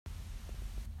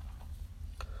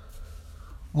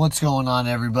What's going on,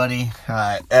 everybody?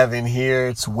 Evan here.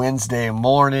 It's Wednesday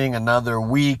morning, another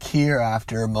week here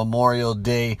after Memorial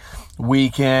Day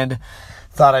weekend.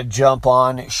 Thought I'd jump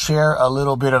on, share a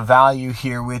little bit of value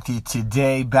here with you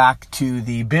today. Back to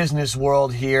the business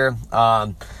world here.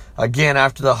 Again,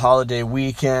 after the holiday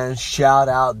weekend, shout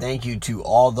out, thank you to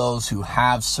all those who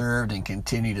have served and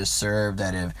continue to serve,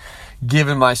 that have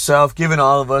given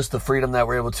all of us the freedom that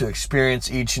we're able to experience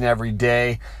each and every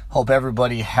day. Hope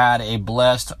everybody had a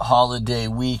blessed holiday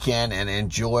weekend and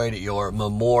enjoyed your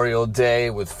Memorial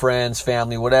Day with friends,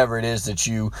 family, whatever it is that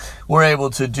you were able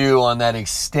to do on that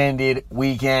extended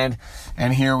weekend.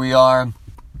 And here we are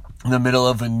in the middle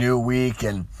of a new week,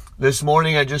 and this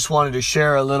morning, I just wanted to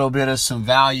share a little bit of some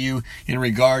value in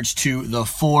regards to the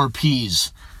 4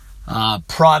 P's.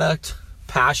 Product,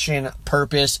 passion,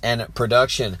 purpose, and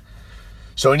production.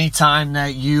 So anytime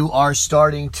that you are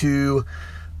starting to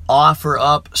offer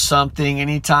up something,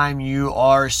 anytime you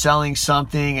are selling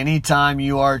something, anytime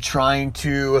you are trying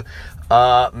to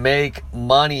make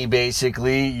money,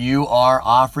 basically, you are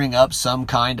offering up some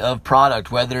kind of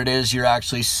product. Whether it is you're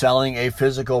actually selling a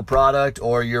physical product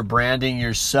or you're branding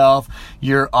yourself,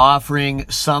 you're offering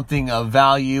something of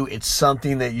value. It's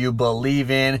something that you believe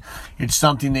in. It's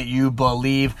something that you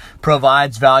believe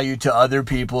provides value to other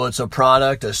people. It's a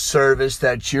product, a service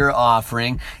that you're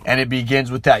offering, and it begins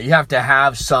with that. You have to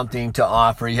have something to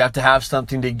offer. You have to have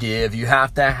something to give. You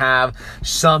have to have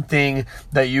something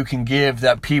that you can give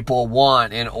that people want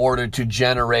in order to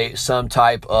generate some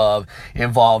type of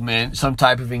involvement, some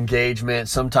type of engagement,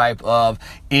 some type of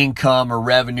income or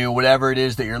revenue, whatever it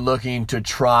is that you're looking to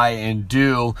try and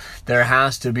do. There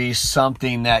has to be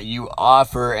something that you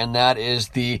offer, and that is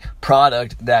the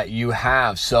product that you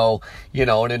have. So, in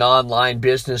an online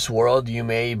business world, you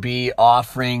may be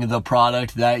offering the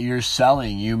product that you're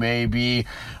selling. You may be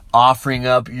offering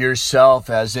up yourself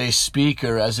as a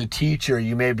speaker, as a teacher.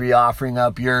 You may be offering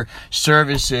up your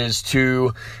services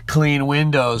to clean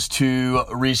windows, to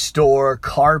restore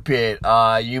carpet.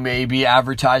 You may be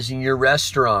advertising your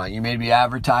restaurant. You may be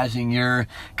advertising your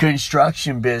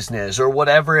construction business or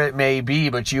whatever it may be,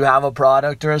 but you have a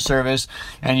product or a service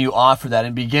and you offer that.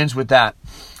 It begins with that.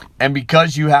 And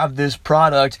because you have this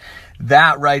product,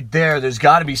 that right there's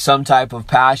got to be some type of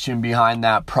passion behind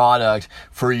that product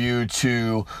for you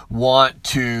to want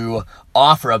to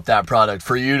offer up that product,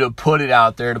 for you to put it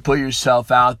out there, to put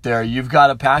yourself out there. You've got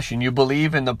a passion. You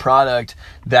believe in the product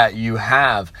that you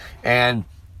have. And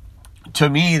to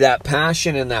me, that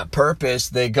passion and that purpose,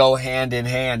 they go hand in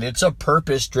hand. It's a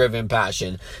purpose-driven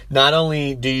passion. Not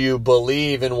only do you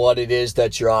believe in what it is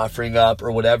that you're offering up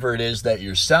or whatever it is that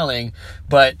you're selling,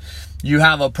 but you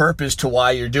have a purpose to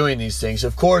why you're doing these things.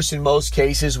 Of course, in most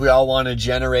cases, we all want to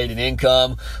generate an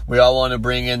income. We all want to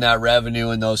bring in that revenue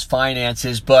and those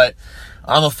finances, but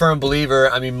I'm a firm believer.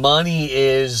 Money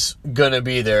is going to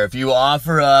be there. If you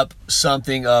offer up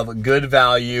something of good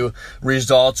value,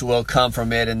 results will come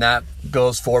from it. And that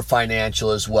goes for financial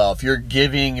as well. If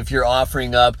you're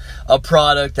offering up a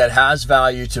product that has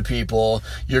value to people,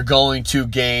 you're going to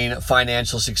gain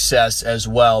financial success as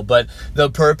well. But the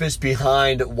purpose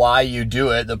behind why you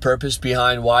do it, the purpose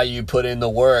behind why you put in the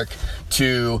work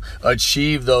to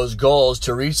achieve those goals,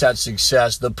 to reach that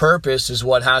success, the purpose is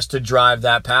what has to drive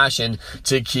that passion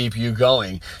to keep you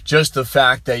going. Just the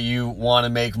fact that you want to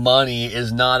make money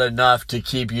is not enough to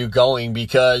keep you going,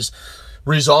 because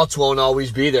results won't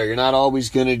always be there. You're not always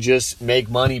going to just make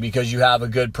money because you have a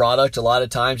good product. A lot of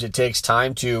times it takes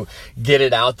time to get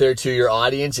it out there to your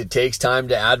audience. It takes time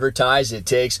to advertise. It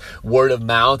takes word of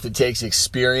mouth. It takes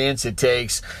experience. It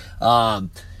takes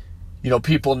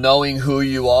people knowing who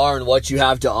you are and what you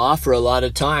have to offer a lot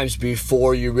of times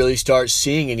before you really start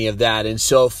seeing any of that. And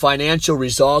so financial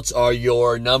results are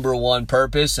your number one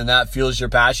purpose, and that fuels your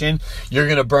passion. You're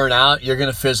going to burn out. You're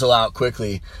going to fizzle out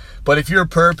quickly. But if your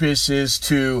purpose is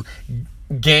to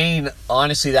gain,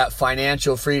 honestly, that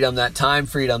financial freedom, that time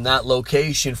freedom, that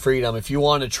location freedom, if you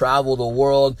want to travel the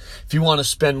world, if you want to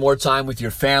spend more time with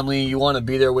your family, you want to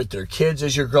be there with their kids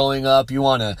as you're growing up, you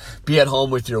want to be at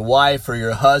home with your wife or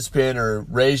your husband or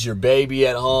raise your baby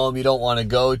at home, you don't want to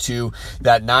go to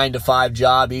that 9-to-5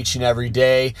 job each and every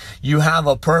day, you have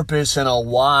a purpose and a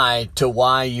why to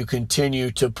why you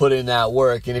continue to put in that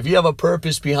work. And if you have a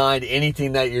purpose behind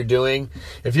anything that you're doing,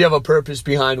 if you have a purpose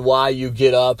behind why you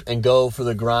get up and go for for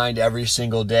the grind every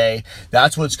single day,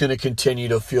 that's what's going to continue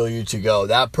to fuel you to go.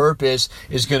 That purpose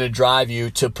is going to drive you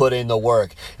to put in the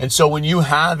work. And so when you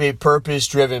have a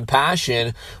purpose-driven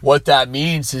passion, what that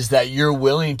means is that you're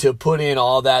willing to put in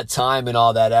all that time and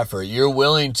all that effort. You're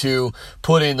willing to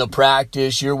put in the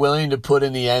practice. You're willing to put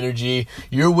in the energy.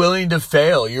 You're willing to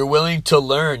fail. You're willing to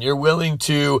learn. You're willing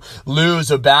to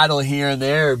lose a battle here and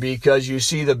there because you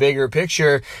see the bigger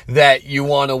picture that you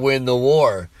want to win the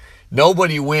war.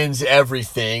 Nobody wins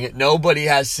everything. Nobody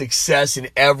has success in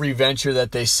every venture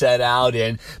that they set out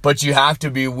in, but you have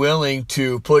to be willing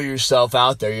to put yourself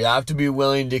out there. You have to be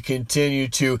willing to continue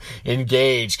to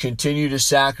engage, continue to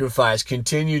sacrifice,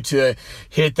 continue to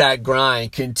hit that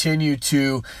grind, continue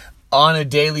to on a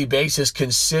daily basis,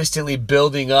 consistently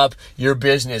building up your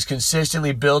business,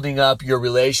 consistently building up your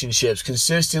relationships,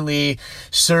 consistently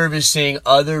servicing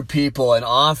other people and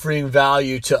offering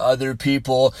value to other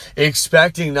people,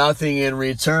 expecting nothing in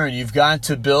return. You've got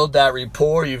to build that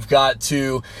rapport. You've got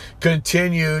to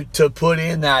continue to put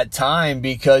in that time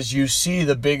because you see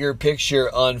the bigger picture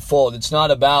unfold. It's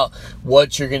not about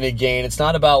what you're going to gain. It's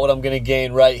not about what I'm going to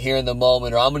gain right here in the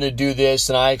moment, or I'm going to do this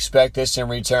and I expect this in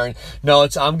return. No,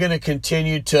 it's I'm going to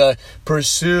continue to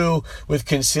pursue with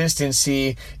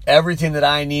consistency everything that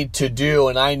I need to do.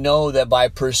 And I know that by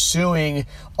pursuing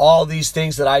all these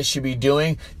things that I should be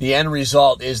doing, the end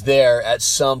result is there at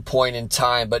some point in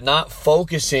time, but not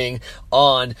focusing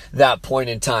on that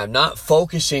point in time, not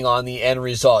focusing on the end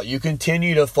result. You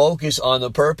continue to focus on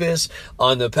the purpose,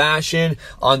 on the passion,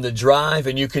 on the drive,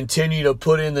 and you continue to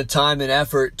put in the time and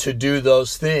effort to do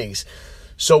those things.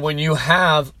 So when you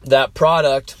have that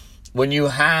product, when you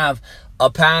have a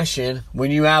passion,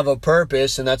 when you have a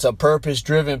purpose, and that's a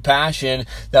purpose-driven passion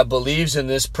that believes in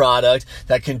this product,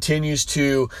 that continues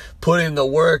to put in the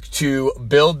work to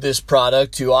build this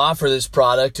product, to offer this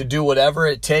product, to do whatever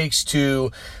it takes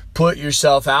to put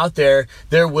yourself out there,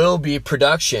 there will be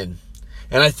production.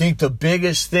 And I think the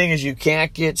biggest thing is you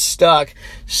can't get stuck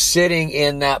sitting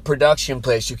in that production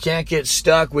place. You can't get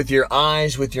stuck with your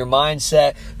eyes, with your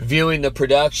mindset, viewing the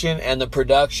production and the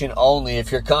production only.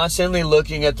 If you're constantly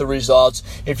looking at the results,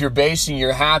 if you're basing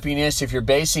your happiness, if you're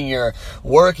basing your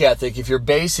work ethic, if you're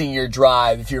basing your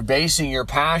drive, if you're basing your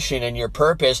passion and your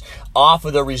purpose off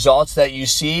of the results that you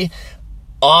see,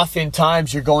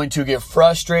 oftentimes you're going to get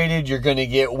frustrated, you're going to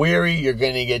get weary, you're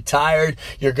going to get tired,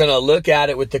 you're going to look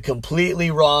at it with the completely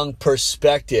wrong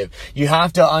perspective. You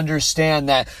have to understand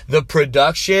that the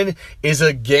production is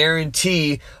a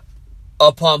guarantee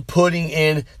upon putting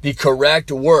in the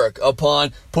correct work,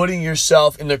 upon putting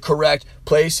yourself in the correct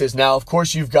places. Now, of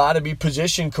course, you've got to be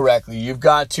positioned correctly. You've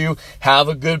got to have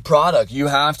a good product. You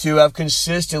have to have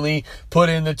consistently put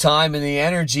in the time and the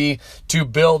energy to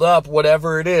build up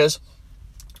whatever it is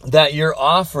that you're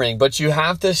offering, but you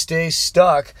have to stay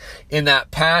stuck in that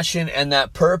passion and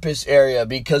that purpose area,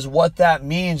 because what that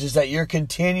means is that you're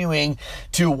continuing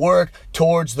to work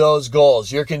towards those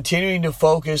goals. You're continuing to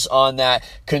focus on that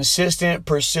consistent,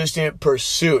 persistent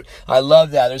pursuit. I love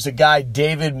that. There's a guy,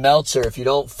 David Meltzer. If you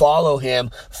don't follow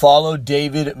him, follow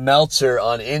David Meltzer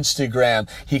on Instagram.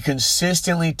 He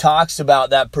consistently talks about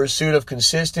that pursuit of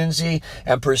consistency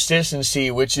and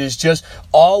persistency, which is just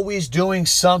always doing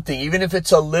something, even if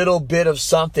it's a little bit of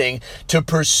something, to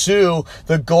pursue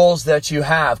the goals that you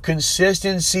have.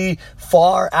 Consistency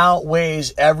far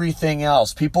outweighs everything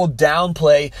else. People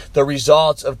downplay the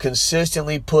results of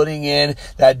consistently putting in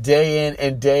that day in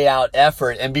and day out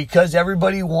effort. And because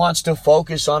everybody wants to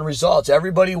focus on results,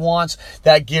 everybody wants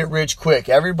that get rich quick.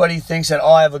 Everybody thinks that,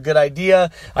 oh, I have a good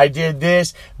idea, I did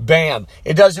this, bam.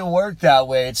 It doesn't work that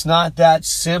way. It's not that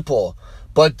simple.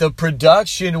 But the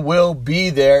production will be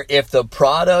there if the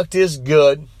product is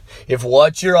good, if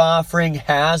what you're offering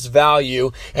has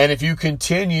value, and if you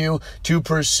continue to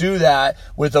pursue that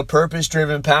with a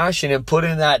purpose-driven passion and put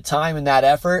in that time and that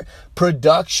effort,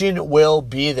 production will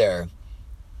be there.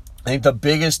 I think the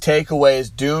biggest takeaway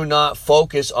is do not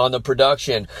focus on the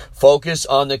production. Focus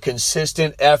on the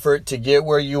consistent effort to get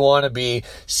where you want to be.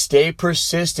 Stay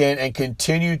persistent and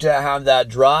continue to have that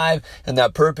drive and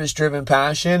that purpose-driven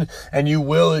passion, and you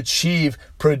will achieve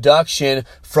production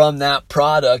from that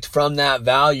product, from that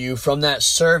value, from that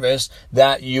service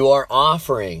that you are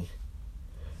offering.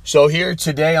 So here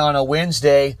today on a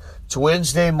Wednesday, it's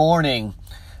Wednesday morning.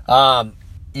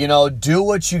 do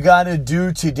what you got to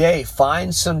do today.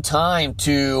 Find some time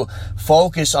to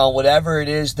focus on whatever it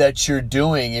is that you're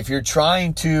doing. If you're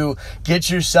trying to get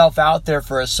yourself out there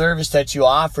for a service that you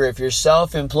offer, if you're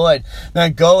self-employed,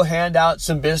 then go hand out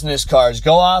some business cards.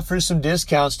 Go offer some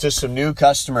discounts to some new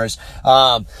customers.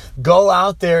 Go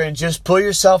out there and just put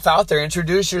yourself out there.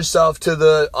 Introduce yourself to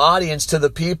the audience, to the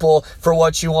people for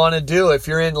what you want to do. If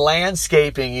you're in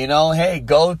landscaping, hey,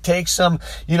 go take some,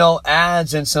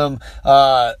 ads and some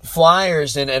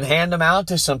flyers and hand them out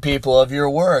to some people of your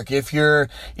work. If you're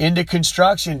into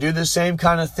construction, do the same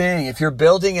kind of thing. If you're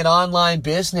building an online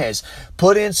business,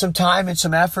 put in some time and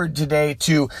some effort today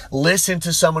to listen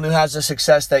to someone who has the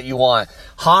success that you want.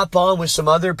 Hop on with some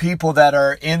other people that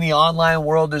are in the online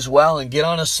world as well and get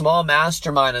on a small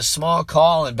mastermind, a small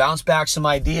call, and bounce back some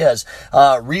ideas.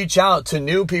 Reach out to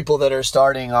new people that are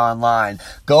starting online.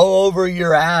 Go over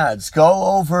your ads.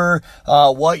 Go over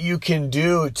what you can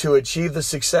do to achieve the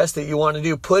success that you want to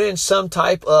do. Put in some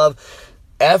type of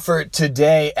effort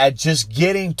today at just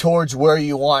getting towards where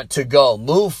you want to go.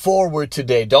 Move forward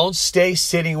today. Don't stay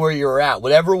sitting where you're at.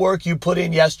 Whatever work you put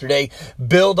in yesterday,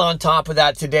 build on top of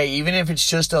that today, even if it's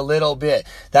just a little bit.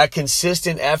 That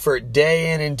consistent effort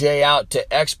day in and day out to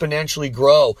exponentially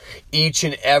grow each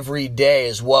and every day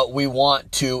is what we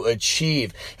want to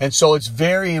achieve. And so it's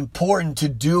very important to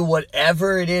do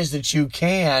whatever it is that you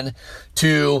can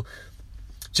to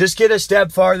just get a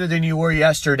step farther than you were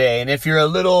yesterday. And if you're a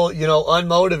little,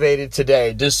 unmotivated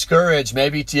today, discouraged,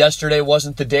 maybe yesterday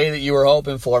wasn't the day that you were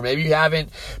hoping for. Maybe you haven't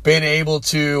been able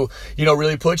to,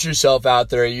 really put yourself out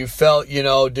there. You felt,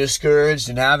 discouraged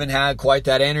and haven't had quite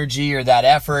that energy or that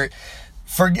effort.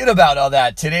 Forget about all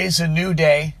that. Today's a new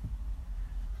day.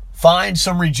 Find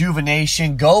some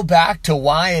rejuvenation. Go back to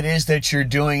why it is that you're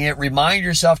doing it. Remind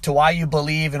yourself to why you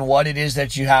believe in what it is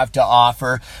that you have to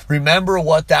offer. Remember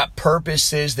what that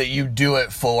purpose is that you do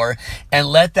it for, and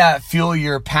let that fuel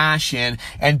your passion,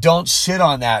 and don't sit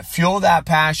on that. Fuel that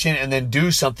passion and then do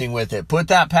something with it. Put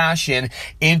that passion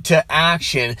into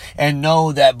action and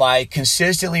know that by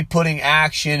consistently putting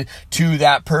action to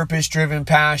that purpose-driven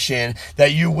passion,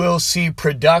 that you will see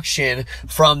production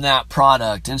from that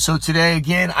product. And so today,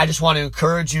 again, I just want to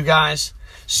encourage you guys,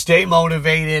 stay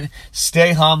motivated,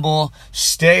 stay humble,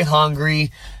 stay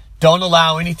hungry. Don't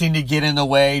allow anything to get in the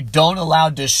way. Don't allow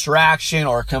distraction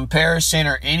or comparison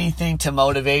or anything to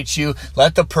motivate you.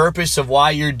 Let the purpose of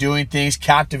why you're doing things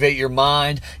captivate your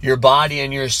mind, your body,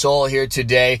 and your soul here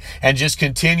today. And just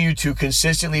continue to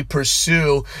consistently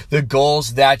pursue the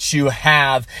goals that you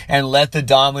have and let the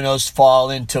dominoes fall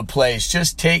into place.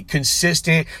 Just take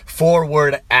consistent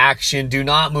forward action. Do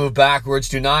not move backwards.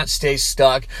 Do not stay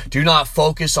stuck. Do not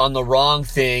focus on the wrong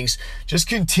things. Just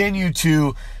continue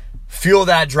to fuel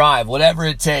that drive, whatever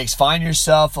it takes. Find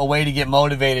yourself a way to get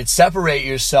motivated. Separate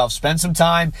yourself. Spend some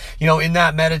time, in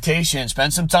that meditation.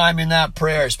 Spend some time in that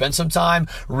prayer. Spend some time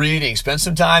reading. Spend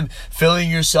some time filling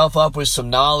yourself up with some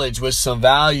knowledge, with some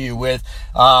value, with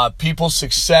people's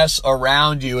success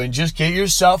around you. And just get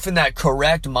yourself in that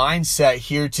correct mindset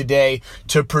here today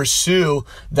to pursue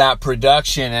that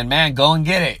production. And man, go and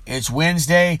get it. It's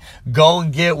Wednesday. Go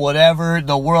and get whatever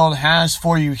the world has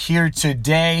for you here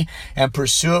today and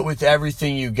pursue it with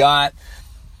everything you got.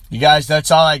 You guys, that's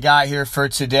all I got here for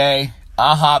today.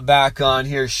 I'll hop back on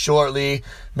here shortly.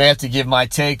 May have to give my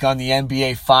take on the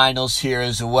NBA Finals here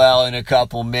as well in a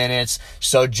couple minutes.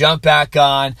 So jump back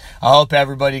on. I hope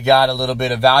everybody got a little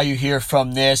bit of value here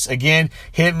from this. Again,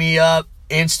 hit me up,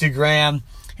 Instagram.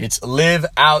 It's Live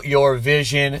Out Your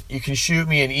Vision. You can shoot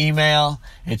me an email.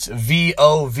 It's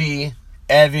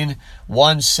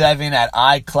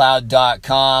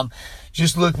vovevan17@icloud.com.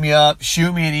 Just look me up,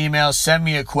 shoot me an email, send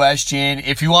me a question.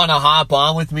 If you want to hop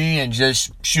on with me and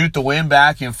just shoot the wind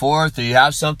back and forth, or you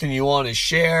have something you want to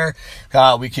share,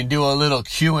 we can do a little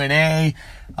Q&A.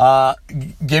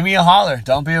 Give me a holler.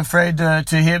 Don't be afraid to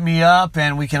hit me up,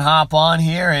 and we can hop on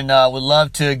here, and would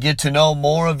love to get to know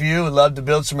more of you. Would love to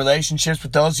build some relationships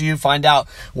with those of you, find out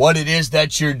what it is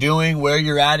that you're doing, where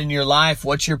you're at in your life,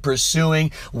 what you're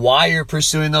pursuing, why you're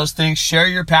pursuing those things. Share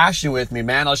your passion with me,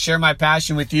 man. I'll share my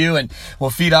passion with you, and we'll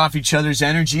feed off each other's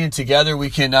energy, and together we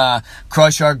can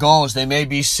crush our goals. They may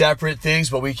be separate things,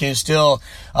 but we can still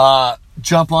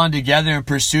jump on together and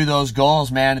pursue those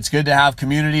goals, man. It's good to have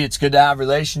community. It's good to have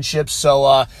relationships.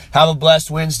 So have a blessed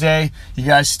Wednesday. You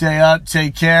guys stay up.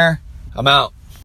 Take care. I'm out.